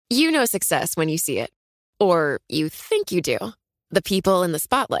You know success when you see it. Or you think you do. The people in the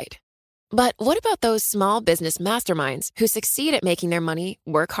spotlight. But what about those small business masterminds who succeed at making their money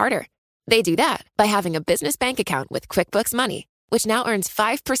work harder? They do that by having a business bank account with QuickBooks Money, which now earns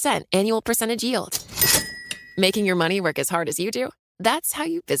 5% annual percentage yield. Making your money work as hard as you do? That's how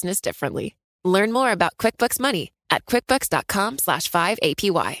you business differently. Learn more about QuickBooks Money at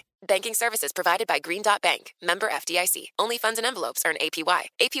quickbooks.com/5APY. Banking services provided by Green Dot Bank. Member FDIC. Only funds and envelopes earn APY.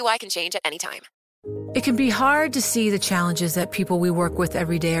 APY can change at any time. It can be hard to see the challenges that people we work with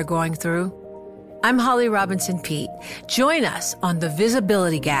every day are going through. I'm Holly Robinson Pete. Join us on The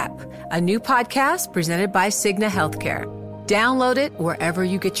Visibility Gap, a new podcast presented by Cigna Healthcare. Download it wherever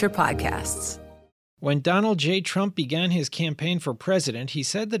you get your podcasts. When Donald J. Trump began his campaign for president, he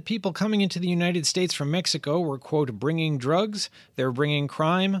said that people coming into the United States from Mexico were, quote, bringing drugs, they're bringing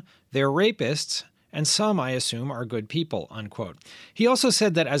crime, they're rapists, and some, I assume, are good people, unquote. He also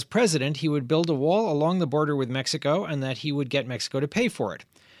said that as president, he would build a wall along the border with Mexico and that he would get Mexico to pay for it.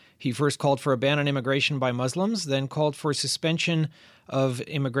 He first called for a ban on immigration by Muslims, then called for suspension of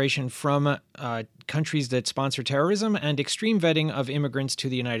immigration from countries that sponsor terrorism and extreme vetting of immigrants to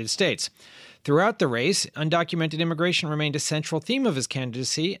the United States. Throughout the race, undocumented immigration remained a central theme of his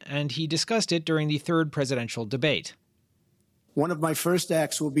candidacy, and he discussed it during the third presidential debate. One of my first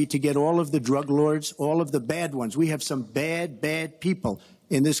acts will be to get all of the drug lords, all of the bad ones. We have some bad people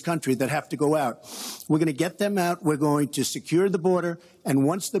in this country that have to go out. We're going to get them out. We're going to secure the border. And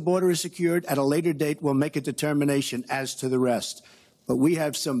once the border is secured, at a later date, we'll make a determination as to the rest. But we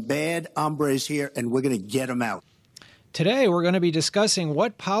have some bad hombres here, and we're going to get them out. Today, we're going to be discussing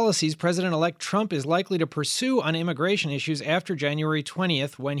what policies President-elect Trump is likely to pursue on immigration issues after January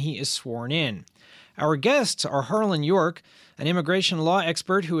 20th when he is sworn in. Our guests are Harlan York, an immigration law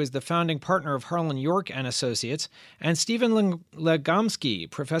expert who is the founding partner of Harlan York and Associates, and Stephen Legomsky,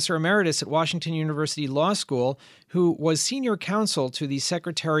 professor emeritus at Washington University Law School, who was senior counsel to the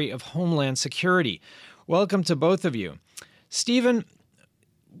Secretary of Homeland Security. Welcome to both of you. Stephen,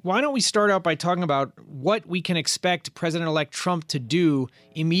 why don't we start out by talking about what we can expect President-elect Trump to do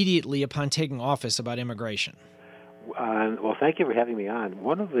immediately upon taking office about immigration? Well, thank you for having me on.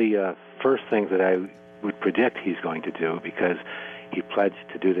 One of the first things that I would predict he's going to do, because he pledged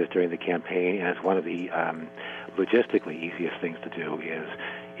to do this during the campaign, and it's one of the logistically easiest things to do, is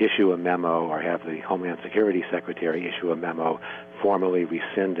issue a memo or have the Homeland Security Secretary issue a memo formally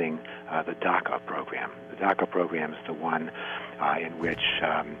rescinding the DACA program. The DACA program is the one in which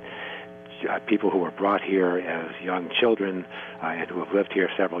people who were brought here as young children and who have lived here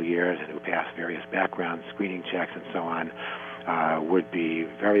several years and who pass various background screening checks and so on would be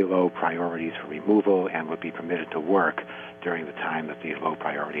very low priorities for removal and would be permitted to work during the time that these low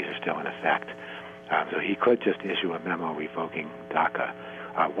priorities are still in effect. So he could just issue a memo revoking DACA.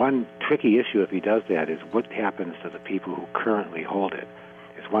 One tricky issue if he does that is what happens to the people who currently hold it.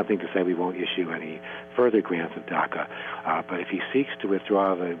 It's one thing to say we won't issue any further grants of DACA, but if he seeks to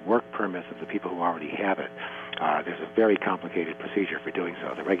withdraw the work permits of the people who already have it, there's a very complicated procedure for doing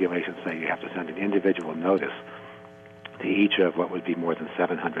so. The regulations say you have to send an individual notice to each of what would be more than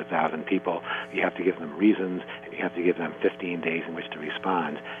 700,000 people. You have to give them reasons, and you have to give them 15 days in which to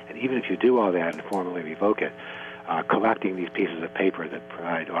respond. And even if you do all that and formally revoke it, collecting these pieces of paper that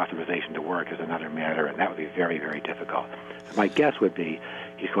provide authorization to work is another matter, and that would be very, very difficult. So my guess would be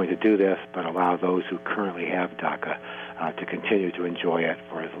he's going to do this, but allow those who currently have DACA to continue to enjoy it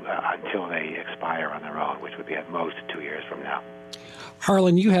until they expire on their own, which would be at most 2 years from now.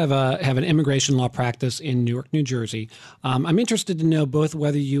 Harlan, you have an immigration law practice in Newark, New Jersey. I'm interested to know both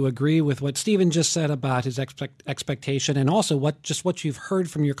whether you agree with what Stephen just said about his expectation and also what you've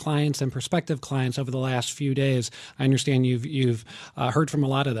heard from your clients and prospective clients over the last few days. I understand you've heard from a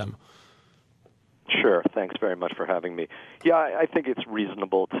lot of them. Sure. Thanks very much for having me. Yeah, I think it's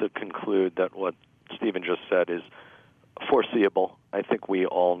reasonable to conclude that what Stephen just said is foreseeable. I think we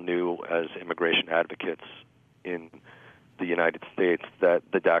all knew as immigration advocates in the United States that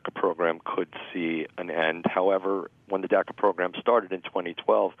the DACA program could see an end. However, when the DACA program started in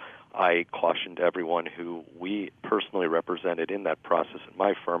 2012, I cautioned everyone who we personally represented in that process at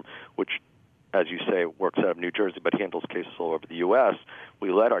my firm, which, as you say, works out of New Jersey but handles cases all over the U.S.,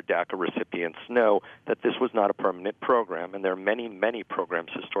 we let our DACA recipients know that this was not a permanent program, and there are many, many programs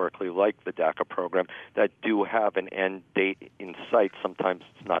historically like the DACA program that do have an end date in sight. Sometimes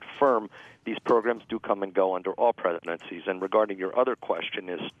it's not firm. These programs do come and go under all presidencies. And regarding your other question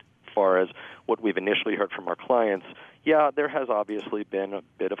as far as what we've initially heard from our clients, Yeah, there has obviously been a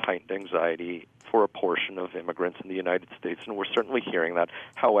bit of heightened anxiety for a portion of immigrants in the United States, and we're certainly hearing that.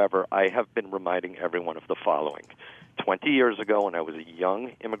 However, I have been reminding everyone of the following. 20 years ago, when I was a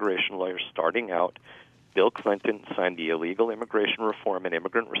young immigration lawyer starting out, Bill Clinton signed the Illegal Immigration Reform and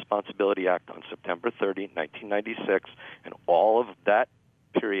Immigrant Responsibility Act on September 30, 1996, and all of that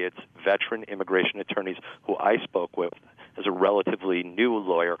period's veteran immigration attorneys who I spoke with as a relatively new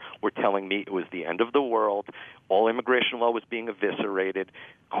lawyer were telling me it was the end of the world, all immigration law was being eviscerated,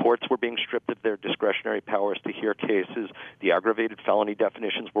 courts were being stripped of their discretionary powers to hear cases, the aggravated felony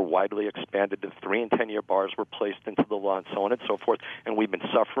definitions were widely expanded, the 3- and 10-year bars were placed into the law, and so on and so forth, and we've been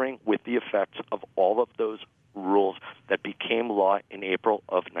suffering with the effects of all of those rules that became law in April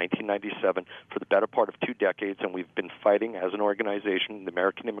of 1997 for the better part of 2 decades, and we've been fighting as an organization, the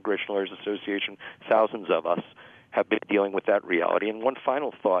American Immigration Lawyers Association, thousands of us have been dealing with that reality. And one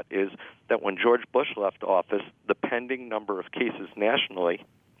final thought is that when George Bush left office, the pending number of cases nationally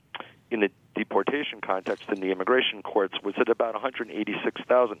in the deportation context in the immigration courts was at about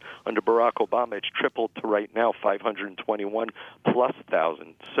 186,000. Under Barack Obama, it's tripled to right now 521 plus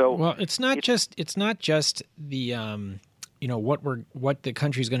thousand. So well, it's not just the what the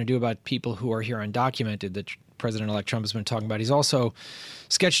country's going to do about people who are here undocumented that President-elect Trump has been talking about. He's also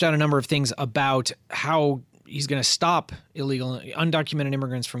sketched out a number of things about how he's going to stop illegal, undocumented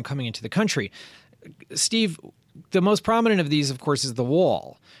immigrants from coming into the country. Steve, the most prominent of these, of course, is the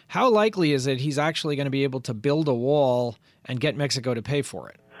wall. How likely is it he's actually going to be able to build a wall and get Mexico to pay for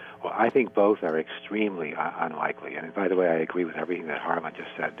it? Well, I think both are extremely unlikely. And by the way, I agree with everything that Harlan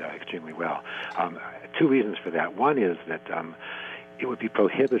just said extremely well. 2 reasons for that. One is that it would be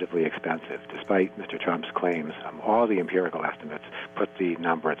prohibitively expensive, despite Mr. Trump's claims. All the empirical estimates put the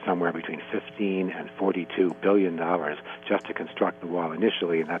number at somewhere between $15 and $42 billion just to construct the wall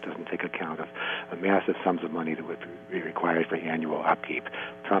initially, and that doesn't take account of the massive sums of money that would be required for annual upkeep.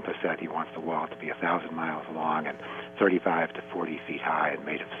 Trump has said he wants the wall to be 1,000 miles long and 35 to 40 feet high and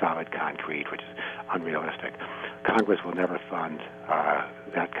made of solid concrete, which is unrealistic. Congress will never fund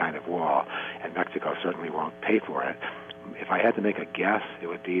that kind of wall, and Mexico certainly won't pay for it. If I had to make a guess, it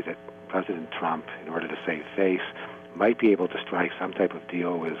would be that President Trump, in order to save face, might be able to strike some type of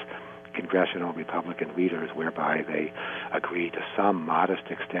deal with congressional Republican leaders whereby they agree to some modest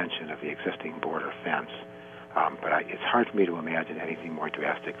extension of the existing border fence. But it's hard for me to imagine anything more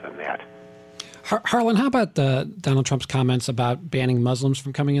drastic than that. Harlan, how about Donald Trump's comments about banning Muslims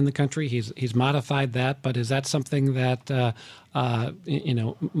from coming in the country? He's modified that, but is that something that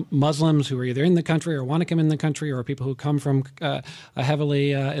Muslims who are either in the country or want to come in the country, or people who come from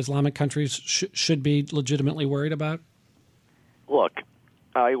heavily Islamic countries should be legitimately worried about? Look,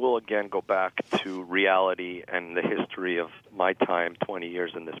 I will again go back to reality and the history of my time, 20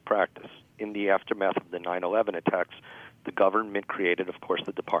 years in this practice. In the aftermath of the 9/11 attacks, the government created, of course,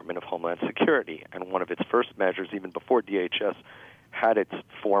 the Department of Homeland Security, and one of its first measures, even before DHS had its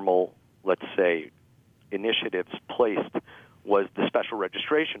formal, let's say, initiatives placed, was the Special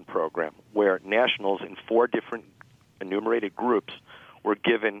Registration Program, where nationals in 4 different enumerated groups were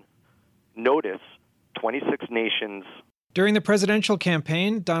given notice, 26 nations. During the presidential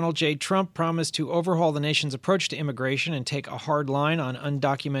campaign, Donald J. Trump promised to overhaul the nation's approach to immigration and take a hard line on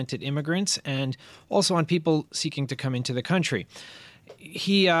undocumented immigrants and also on people seeking to come into the country.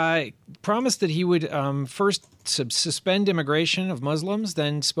 He promised that he would first suspend immigration of Muslims,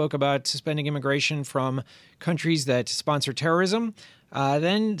 then spoke about suspending immigration from countries that sponsor terrorism,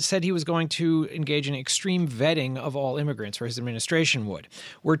 then said he was going to engage in extreme vetting of all immigrants, or his administration would.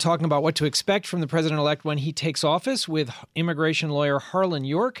 We're talking about what to expect from the president-elect when he takes office with immigration lawyer Harlan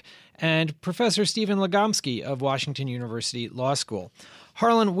York and Professor Stephen Legomsky of Washington University Law School.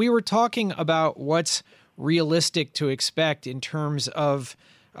 Harlan, we were talking about what's realistic to expect in terms of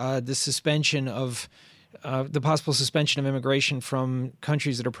the suspension of the possible suspension of immigration from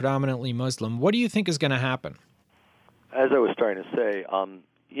countries that are predominantly Muslim. What do you think is going to happen? As I was starting to say,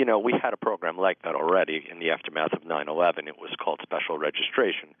 we had a program like that already in the aftermath of 9/11. It was called Special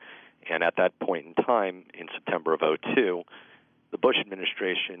Registration. And at that point in time, in September of 2002, the Bush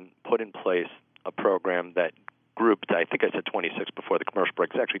administration put in place a program that grouped, I think I said 26 before the commercial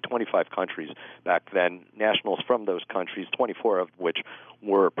break, it's actually 25 countries back then, nationals from those countries, 24 of which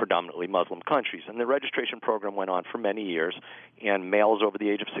were predominantly Muslim countries. And the registration program went on for many years, and males over the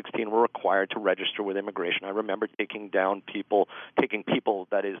age of 16 were required to register with immigration. I remember taking people,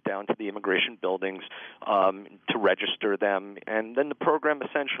 that is, down to the immigration buildings to register them, and then the program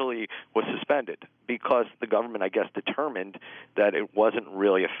essentially was suspended because the government, I guess, determined that it wasn't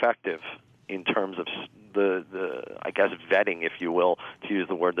really effective in terms of the I guess, vetting, if you will, to use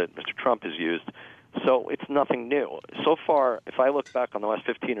the word that Mr. Trump has used. So it's nothing new. So far, if I look back on the last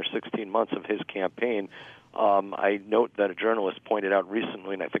 15 or 16 months of his campaign, I note that a journalist pointed out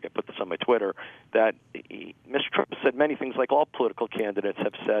recently, and I think I put this on my Twitter, that Mr. Trump said many things like all political candidates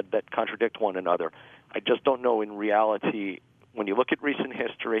have said that contradict one another. I just don't know in reality, when you look at recent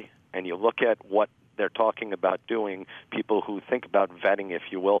history and you look at what they're talking about doing, people who think about vetting, if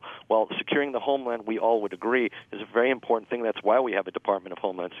you will, well, securing the homeland, we all would agree, is a very important thing. That's why we have a Department of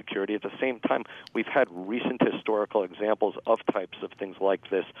Homeland Security. At the same time, we've had recent historical examples of types of things like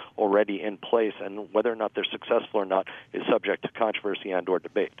this already in place, and whether or not they're successful or not is subject to controversy and or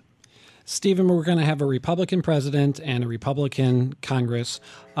debate. Stephen, we're going to have a Republican president and a Republican Congress.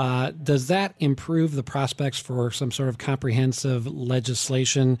 Does that improve the prospects for some sort of comprehensive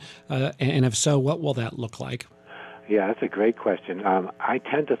legislation? And if so, what will that look like? Yeah, that's a great question. I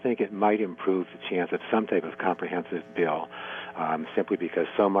tend to think it might improve the chance of some type of comprehensive bill, simply because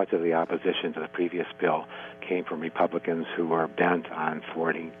so much of the opposition to the previous bill came from Republicans who were bent on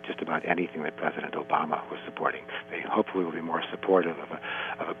thwarting just about anything that President Obama was supporting. They hopefully will be more supportive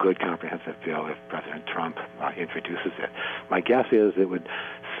of a good comprehensive bill if President Trump introduces it. My guess is it would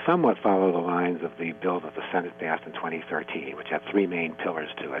somewhat follow the lines of the bill that the Senate passed in 2013, which had three main pillars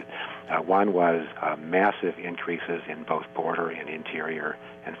to it. One was massive increases in both border and interior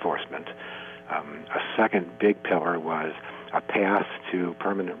enforcement. A second big pillar was a path to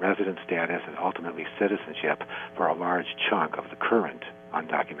permanent resident status and ultimately citizenship for a large chunk of the current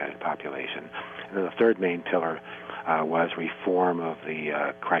undocumented population. And then the third main pillar was reform of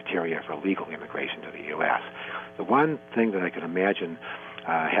the criteria for legal immigration to the U.S. The one thing that I could imagine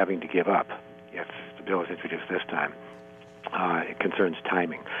having to give up if the bill is introduced this time, it concerns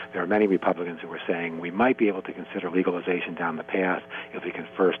timing. There are many Republicans who are saying we might be able to consider legalization down the path if we can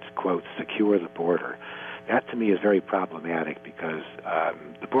first, quote, secure the border. That, to me, is very problematic because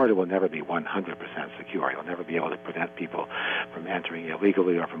the border will never be 100% secure. You'll never be able to prevent people from entering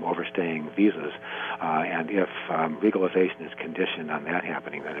illegally or from overstaying visas. And if legalization is conditioned on that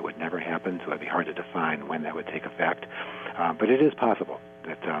happening, then it would never happen, so it would be hard to define when that would take effect. But it is possible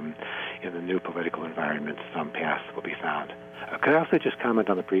that in the new political environment, some paths will be found. Could I also just comment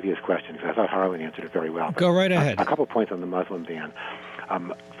on the previous question, because I thought Harlan answered it very well. Go right ahead. A couple points on the Muslim ban.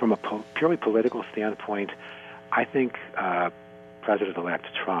 From a purely political standpoint, I think President-elect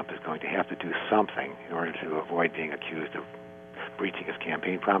Trump is going to have to do something in order to avoid being accused of breaching his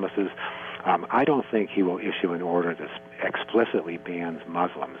campaign promises. I don't think he will issue an order that explicitly bans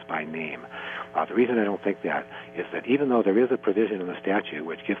Muslims by name. The reason I don't think that is that even though there is a provision in the statute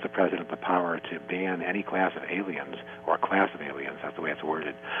which gives the president the power to ban any class of aliens, or class of aliens, that's the way it's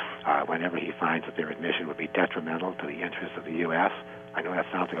worded, whenever he finds that their admission would be detrimental to the interests of the U.S., I know that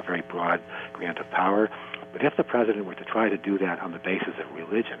sounds like a very broad grant of power, but if the president were to try to do that on the basis of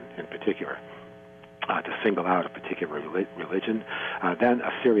religion in particular, to single out a particular religion, then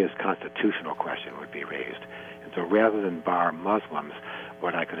a serious constitutional question would be raised. And so rather than bar Muslims,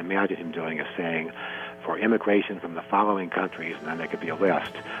 what I could imagine him doing is saying, for immigration from the following countries, and then there could be a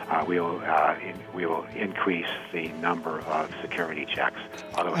list, we will increase the number of security checks.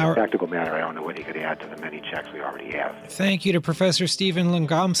 Although as a practical matter, I don't know what he could add to the many checks we already have. Thank you to Professor Stephen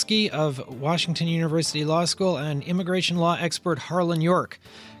Langomsky of Washington University Law School and immigration law expert Harlan York.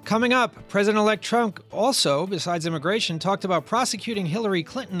 Coming up, President-elect Trump also, besides immigration, talked about prosecuting Hillary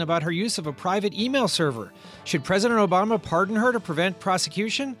Clinton about her use of a private email server. Should President Obama pardon her to prevent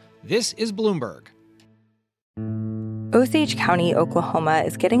prosecution? This is Bloomberg. Osage County, Oklahoma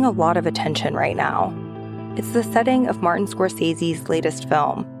is getting a lot of attention right now. It's the setting of Martin Scorsese's latest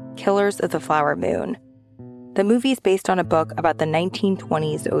film, Killers of the Flower Moon. The movie's based on a book about the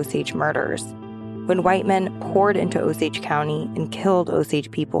 1920s Osage murders, when white men poured into Osage County and killed Osage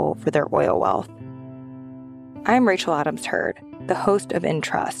people for their oil wealth. I'm Rachel Adams Heard, the host of In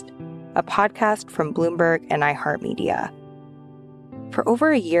Trust, a podcast from Bloomberg and iHeartMedia. For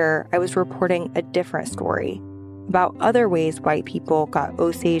over a year, I was reporting a different story about other ways white people got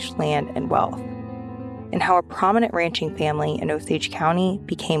Osage land and wealth, and how a prominent ranching family in Osage County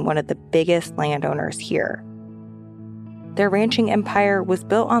became one of the biggest landowners here. Their ranching empire was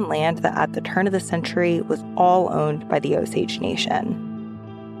built on land that at the turn of the century was all owned by the Osage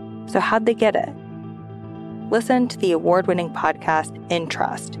Nation. So how'd they get it? Listen to the award-winning podcast In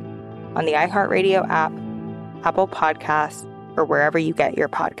Trust on the iHeartRadio app, Apple Podcasts, or wherever you get your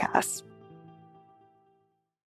podcasts.